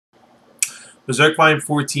Berserk Volume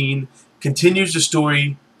 14 continues the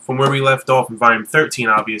story from where we left off in Volume 13,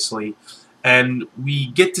 obviously. And we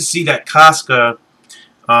get to see that Casca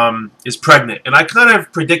is pregnant. And I kind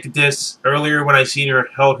of predicted this earlier when I seen her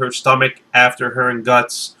held her stomach after her and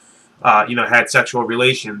Guts, had sexual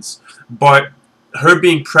relations. But her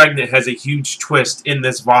being pregnant has a huge twist in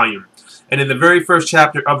this volume. And in the very first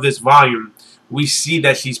chapter of this volume, we see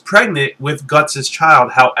that she's pregnant with Guts'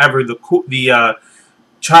 child. However, the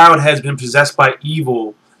child has been possessed by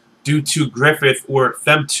evil due to Griffith or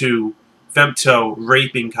Femto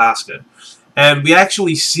raping Casca. And we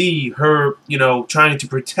actually see her, trying to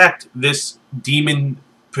protect this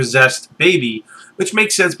demon-possessed baby, which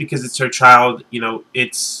makes sense because it's her child,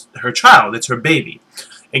 it's her child, it's her baby.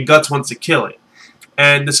 And Guts wants to kill it.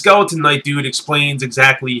 And the Skeleton Knight dude explains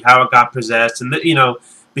exactly how it got possessed, and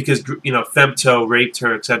because Femto raped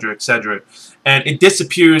her, etc., etc. And it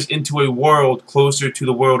disappears into a world closer to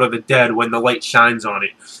the world of the dead when the light shines on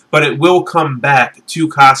it. But it will come back to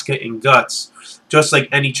Casca and Guts, just like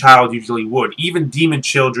any child usually would. Even demon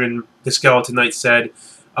children, the Skeleton Knight said,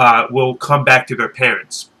 will come back to their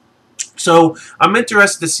parents. So I'm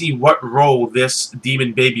interested to see what role this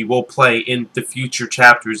demon baby will play in the future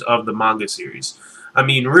chapters of the manga series. I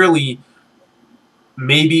mean, really,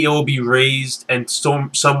 maybe it will be raised and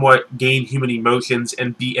somewhat gain human emotions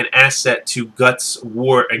and be an asset to Guts'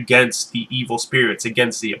 war against the evil spirits,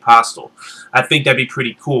 against the Apostle. I think that'd be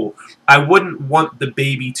pretty cool. I wouldn't want the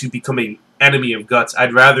baby to become an enemy of Guts.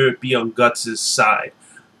 I'd rather it be on Guts' side.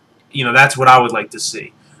 That's what I would like to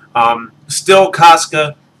see. Still,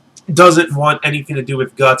 Casca doesn't want anything to do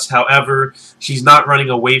with Guts. However, she's not running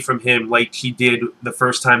away from him like she did the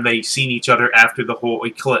first time they seen each other after the whole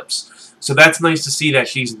eclipse. So that's nice to see that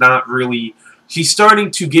she's not really... She's starting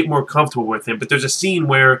to get more comfortable with him. But there's a scene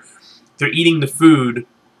where they're eating the food,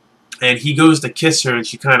 and he goes to kiss her, and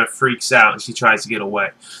she kind of freaks out, and she tries to get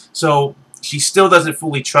away. So she still doesn't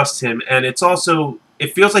fully trust him, and it's also...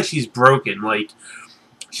 It feels like she's broken. Like,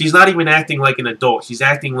 she's not even acting like an adult. She's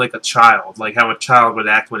acting like a child, like how a child would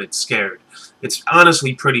act when it's scared. It's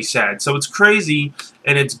honestly pretty sad. So it's crazy,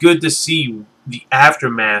 and it's good to see the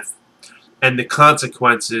aftermath and the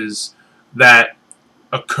consequences that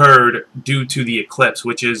occurred due to the eclipse,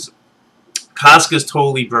 which is Casca's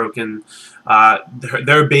totally broken.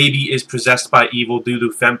 Their baby is possessed by evil due to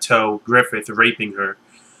Femto Griffith raping her.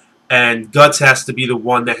 And Guts has to be the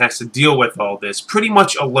one that has to deal with all this, pretty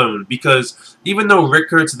much alone, because even though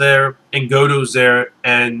Rickart's there, and Godo's there,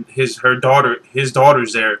 and his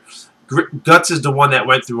daughter's there, Guts is the one that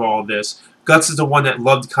went through all this. Guts is the one that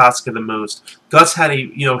loved Casca the most. Guts had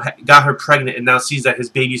got her pregnant and now sees that his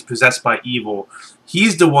baby's possessed by evil.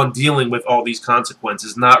 He's the one dealing with all these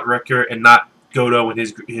consequences, not Rickard and not Godo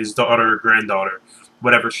and his daughter or granddaughter,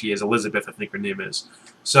 whatever she is, Elizabeth I think her name is.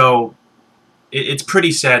 So it's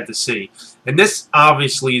pretty sad to see. And this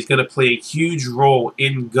obviously is going to play a huge role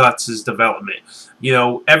in Guts' development.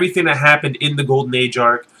 Everything that happened in the Golden Age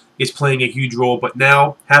arc is playing a huge role, but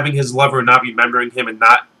now having his lover not remembering him and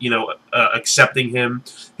not, accepting him,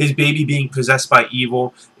 his baby being possessed by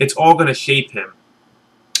evil, it's all going to shape him.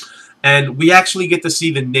 And we actually get to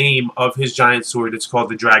see the name of his giant sword. It's called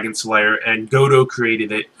the Dragon Slayer, and Godo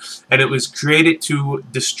created it. And it was created to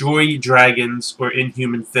destroy dragons or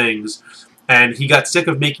inhuman things. And he got sick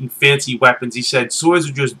of making fancy weapons. He said, swords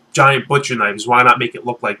are just giant butcher knives. Why not make it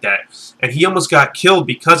look like that? And he almost got killed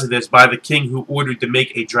because of this by the king who ordered to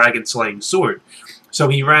make a dragon-slaying sword. So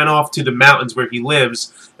he ran off to the mountains where he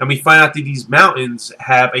lives. And we find out that these mountains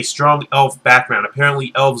have a strong elf background.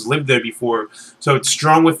 Apparently elves lived there before. So it's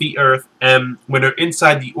strong with the earth. And when they're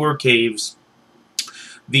inside the ore caves,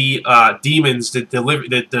 the demons, the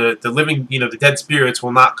living, the dead spirits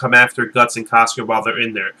will not come after Guts and Casca while they're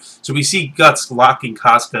in there. So we see Guts locking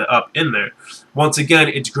Casca up in there. Once again,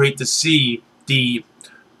 it's great to see the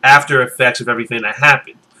after effects of everything that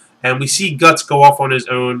happened. And we see Guts go off on his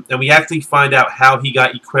own, and we actually find out how he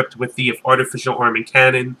got equipped with the artificial arm and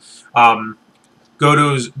cannon.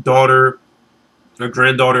 Godo's daughter, or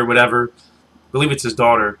granddaughter, whatever, I believe it's his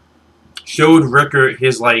daughter, showed Rickard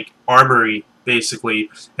his, armory, basically,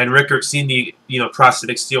 and Rickard seen the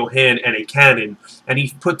prosthetic steel hand and a cannon, and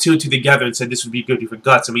he put two and two together and said this would be good for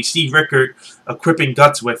Guts. And we see Rickard equipping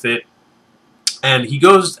Guts with it, and he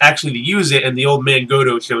goes actually to use it, and the old man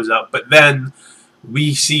Godo shows up. But then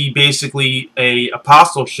we see basically a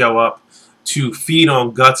apostle show up to feed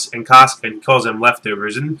on Guts and Casca, and he calls them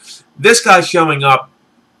leftovers. And this guy showing up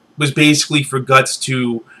was basically for Guts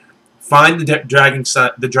to find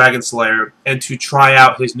the Dragon Slayer and to try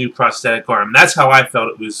out his new prosthetic arm. That's how I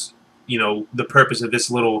felt it was, the purpose of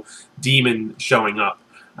this little demon showing up.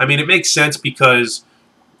 I mean, it makes sense because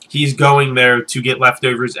he's going there to get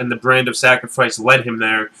leftovers, and the brand of sacrifice led him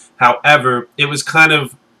there. However, it was kind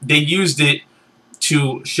of, they used it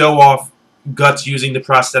to show off Guts using the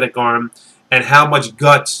prosthetic arm, and how much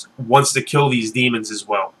Guts wants to kill these demons as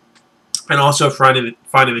well. And also finding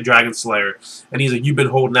the Dragon Slayer. And he's like, you've been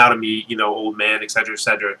holding out on me, you know, old man, etc.,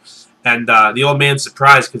 etc. And the old man's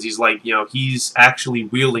surprised because he's like, you know, he's actually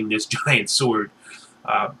wielding this giant sword.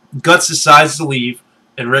 Guts decides to leave,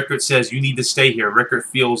 and Rickert says, you need to stay here. Rickert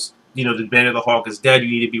feels, you know, the Band of the Hawk is dead. You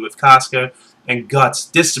need to be with Casca. And Guts,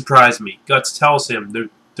 this surprised me. Guts tells him,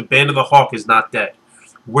 the Band of the Hawk is not dead.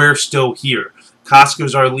 We're still here.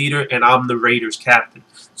 Casca's our leader, and I'm the Raiders' captain.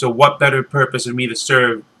 So what better purpose of me to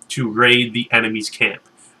serve to raid the enemy's camp,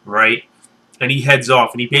 right? And he heads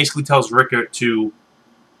off, and he basically tells Rickert to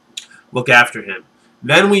look after him.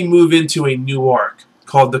 Then we move into a new arc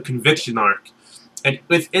called the Conviction arc. And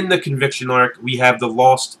within the Conviction arc, we have the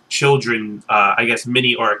Lost Children, I guess,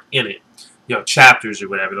 mini arc in it. You know, chapters or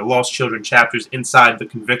whatever. The Lost Children chapters inside the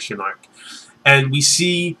Conviction arc. And we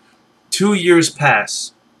see 2 years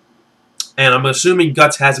pass. And I'm assuming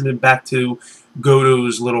Guts hasn't been back to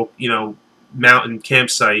Goto's little, you know, mountain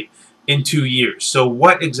campsite in 2 years. So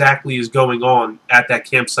what exactly is going on at that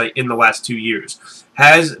campsite in the last 2 years?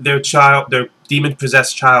 Has their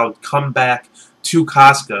demon-possessed child, come back to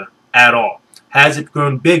Casca at all? Has it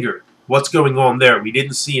grown bigger? What's going on there? We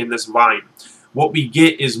didn't see in this volume. What we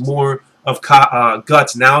get is more of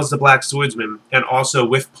Guts now as the Black Swordsman, and also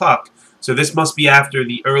with Puck. So this must be after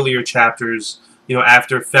the earlier chapters, you know,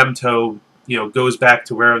 after Femto, you know, goes back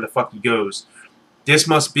to wherever the fuck he goes. This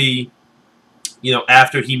must be, you know,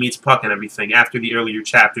 after he meets Puck and everything, after the earlier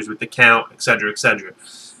chapters with the Count, etc., etc.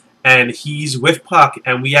 And he's with Puck,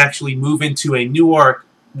 and we actually move into a new arc,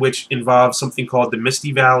 which involves something called the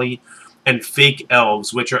Misty Valley and fake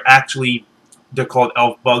elves, which are actually, they're called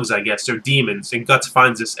elf bugs, I guess. They're demons, and Guts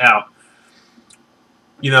finds this out.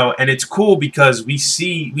 You know, and it's cool because we've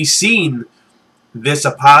seen this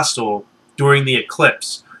apostle during the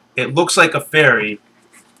eclipse. It looks like a fairy.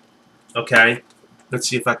 Okay, let's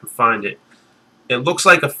see if I can find it. It looks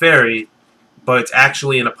like a fairy, but it's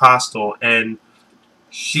actually an apostle, and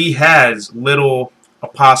she has little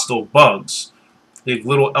apostle bugs, these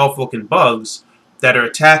little elf-looking bugs that are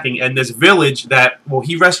attacking. And this village that, well,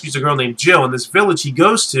 he rescues a girl named Jill, and this village he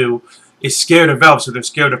goes to is scared of elves, so they're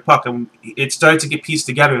scared of Puck. And it started to get pieced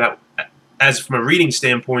together that, as from a reading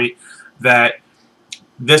standpoint, that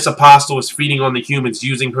this apostle is feeding on the humans,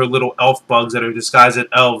 using her little elf bugs that are disguised as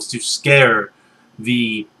elves to scare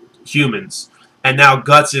the humans. And now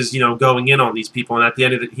Guts is, you know, going in on these people, and at the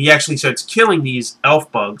end of it, he actually starts killing these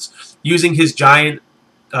elf bugs, using his giant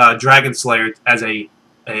Dragon Slayer as a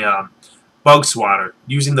bug swatter,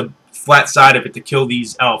 using the flat side of it to kill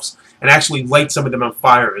these elves, and actually light some of them on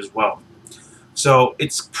fire as well. So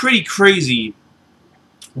it's pretty crazy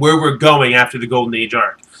where we're going after the Golden Age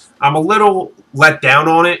arc. I'm a little let down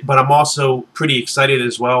on it, but I'm also pretty excited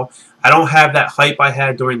as well. I don't have that hype I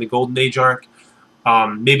had during the Golden Age arc.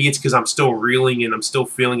 Maybe it's because I'm still reeling and I'm still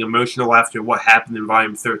feeling emotional after what happened in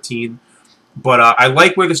Volume 13. But I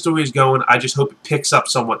like where the story is going. I just hope it picks up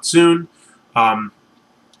somewhat soon. I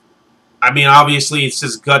mean, obviously, it's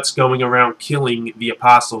just Guts going around killing the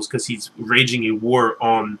apostles because he's raging a war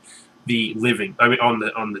on the living. I mean, on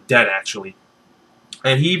the dead, actually.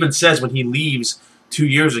 And he even says when he leaves 2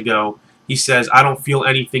 years ago, he says, I don't feel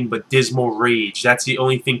anything but dismal rage. That's the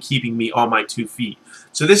only thing keeping me on my 2 feet.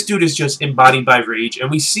 So this dude is just embodied by rage. And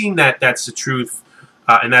we've seen that that's the truth.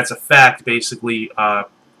 And that's a fact, basically,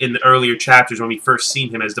 in the earlier chapters when we first seen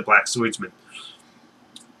him as the Black Swordsman.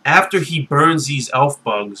 After he burns these elf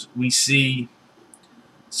bugs, we see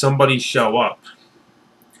somebody show up.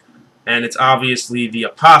 And it's obviously the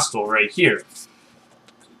apostle right here.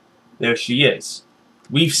 There she is.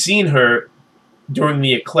 We've seen her during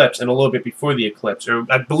the eclipse and a little bit before the eclipse. Or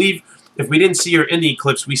I believe if we didn't see her in the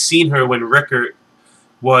eclipse, we seen her when Rickert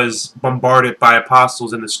was bombarded by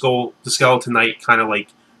apostles and the Skeleton Knight kind of like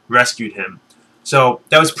rescued him. So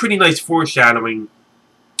that was pretty nice foreshadowing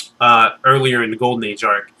earlier in the Golden Age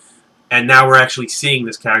arc. And now we're actually seeing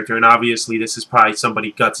this character, and obviously this is probably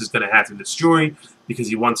somebody Guts is going to have to destroy because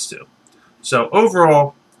he wants to. So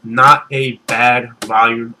overall, not a bad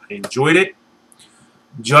volume. I enjoyed it.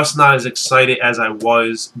 Just not as excited as I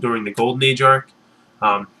was during the Golden Age arc.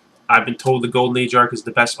 I've been told the Golden Age arc is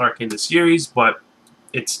the best arc in the series, but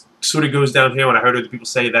it sort of goes down here when I heard other people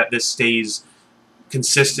say that this stays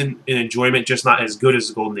consistent in enjoyment, just not as good as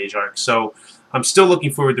the Golden Age arc. So I'm still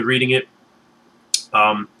looking forward to reading it.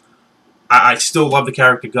 I still love the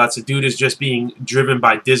character Guts. The dude is just being driven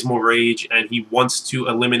by dismal rage, and he wants to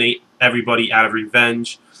eliminate everybody out of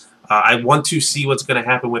revenge. I want to see what's going to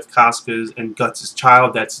happen with Casca's and Guts'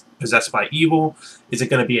 child that's possessed by evil. Is it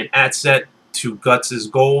going to be an asset to Guts'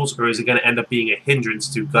 goals, or is it going to end up being a hindrance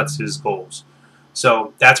to Guts' goals?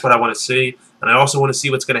 So that's what I want to see. And I also want to see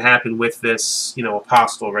what's going to happen with this,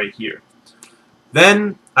 apostle right here.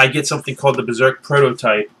 Then I get something called the Berserk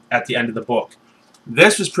prototype at the end of the book.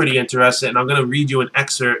 This was pretty interesting, and I'm going to read you an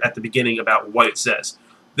excerpt at the beginning about what it says.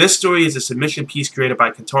 This story is a submission piece created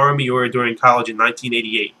by Kentaro Miura during college in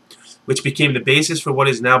 1988, which became the basis for what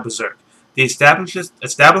is now Berserk. The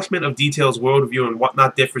establishment of details, worldview, and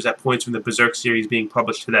whatnot differs at points from the Berserk series being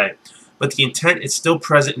published today, but the intent is still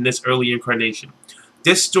present in this early incarnation.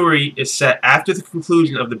 This story is set after the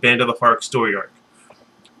conclusion of the Band of the Hawk story arc.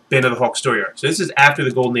 So this is after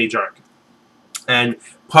the Golden Age arc. And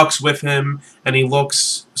Puck's with him, and he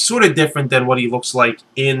looks sort of different than what he looks like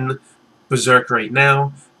in Berserk right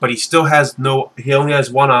now, but he still has he only has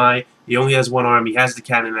one eye, he only has one arm, he has the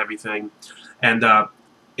cannon and everything. And the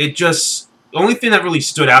only thing that really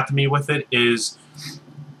stood out to me with it is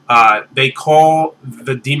they call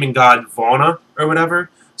the demon god Vana or whatever,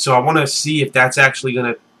 so I want to see if that's actually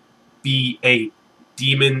going to be a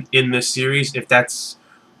demon in this series, if that's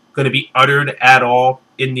going to be uttered at all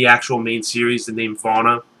in the actual main series, the name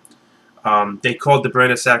Vana. They called the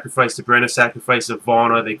brand of sacrifice of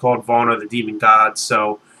Vana. They called Vana the demon god,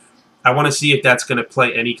 so I want to see if that's going to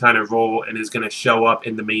play any kind of role and is going to show up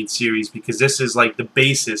in the main series, because this is like the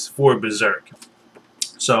basis for Berserk.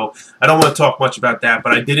 So I don't want to talk much about that,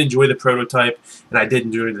 but I did enjoy the prototype, and I did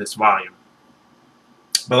enjoy this volume.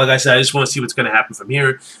 But like I said, I just want to see what's going to happen from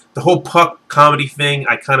here. The whole Puck comedy thing,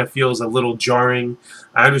 I kind of feel is a little jarring.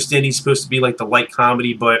 I understand he's supposed to be like the light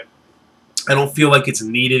comedy, but I don't feel like it's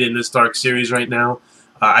needed in this Dark series right now.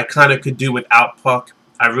 I kind of could do without Puck.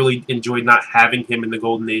 I really enjoyed not having him in the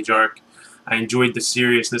Golden Age arc. I enjoyed the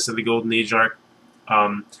seriousness of the Golden Age arc.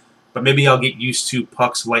 But maybe I'll get used to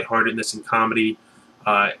Puck's lightheartedness and comedy.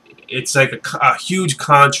 It's like a huge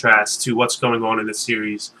contrast to what's going on in the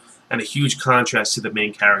series, and a huge contrast to the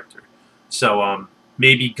main character. So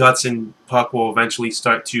maybe Guts and Puck will eventually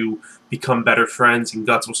start to become better friends, and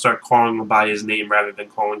Guts will start calling him by his name rather than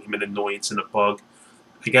calling him an annoyance and a bug.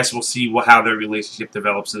 I guess we'll see how their relationship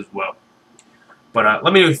develops as well. But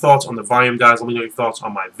let me know your thoughts on the volume, guys. Let me know your thoughts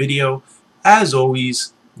on my video. As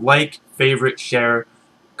always, like, favorite, share,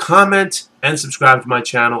 comment, and subscribe to my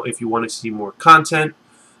channel if you want to see more content.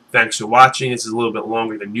 Thanks for watching. This is a little bit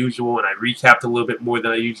longer than usual, and I recapped a little bit more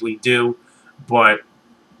than I usually do, but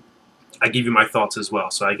I give you my thoughts as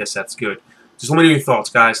well, so I guess that's good. Just let me know your thoughts,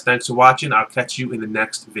 guys. Thanks for watching. I'll catch you in the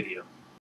next video.